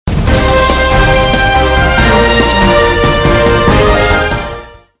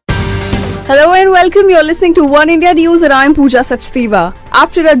welcome. You're listening to One India News and I'm Pooja Sachdeeva.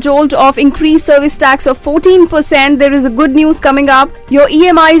 After a jolt of increased service tax of 14%, there is a good news coming up. Your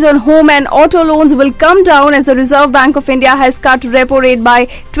EMIs on home and auto loans will come down as the Reserve Bank of India has cut repo rate by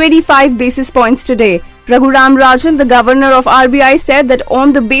 25 basis points today. Raghuram Rajan, the governor of RBI, said that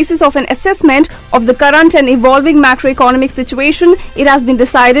on the basis of an assessment of the current and evolving macroeconomic situation, it has been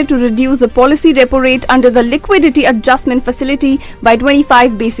decided to reduce the policy repo rate under the liquidity adjustment facility by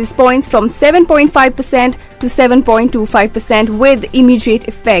 25 basis points from 7.5% to 7.25% with immediate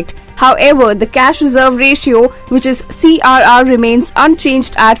effect. However, the cash reserve ratio, which is CRR, remains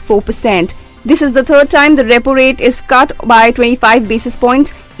unchanged at 4%. This is the third time the repo rate is cut by 25 basis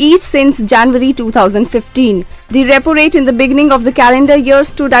points, each since January 2015. The repo rate in the beginning of the calendar year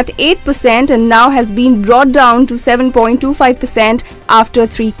stood at 8% and now has been brought down to 7.25% after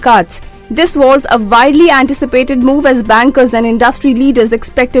 3 cuts. This was a widely anticipated move as bankers and industry leaders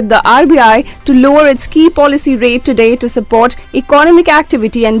expected the RBI to lower its key policy rate today to support economic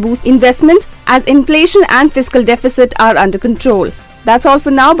activity and boost investments as inflation and fiscal deficit are under control. That's all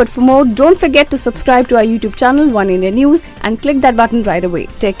for now, but for more, don't forget to subscribe to our YouTube channel, One India News, and click that button right away.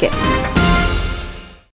 Take care.